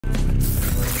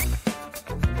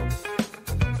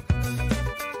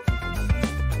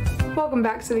Welcome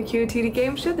back to the QOTD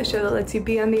Game Show, the show that lets you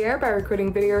be on the air by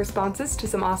recording video responses to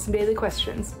some awesome daily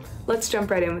questions. Let's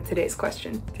jump right in with today's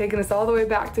question. Taking us all the way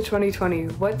back to 2020,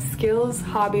 what skills,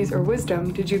 hobbies, or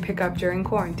wisdom did you pick up during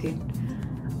quarantine?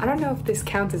 I don't know if this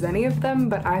counts as any of them,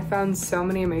 but I found so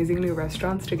many amazing new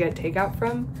restaurants to get takeout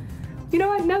from. You know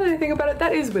what, now that I think about it,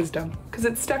 that is wisdom, because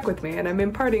it stuck with me and I'm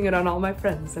imparting it on all my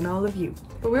friends and all of you.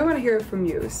 But we want to hear from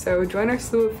you, so join our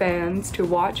slew of fans to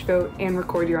watch, vote, and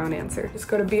record your own answer. Just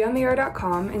go to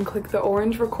beontheair.com and click the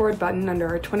orange record button under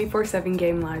our 24/7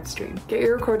 game live stream. Get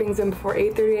your recordings in before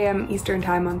 8:30 a.m. Eastern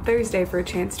Time on Thursday for a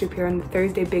chance to appear on the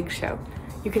Thursday Big Show.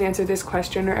 You can answer this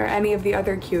question or any of the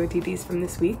other QOTDs from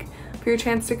this week for your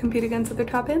chance to compete against other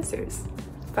top answers.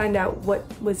 Find out what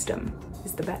wisdom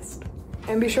is the best.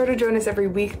 And be sure to join us every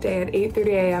weekday at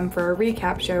 8:30 a.m. for our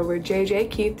recap show where JJ,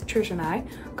 Keith, Trish, and I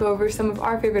go over some of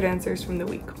our favorite answers from the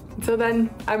week. Until then,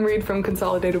 I'm Reed from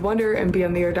Consolidated Wonder and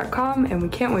beontheair.com, and we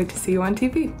can't wait to see you on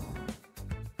TV.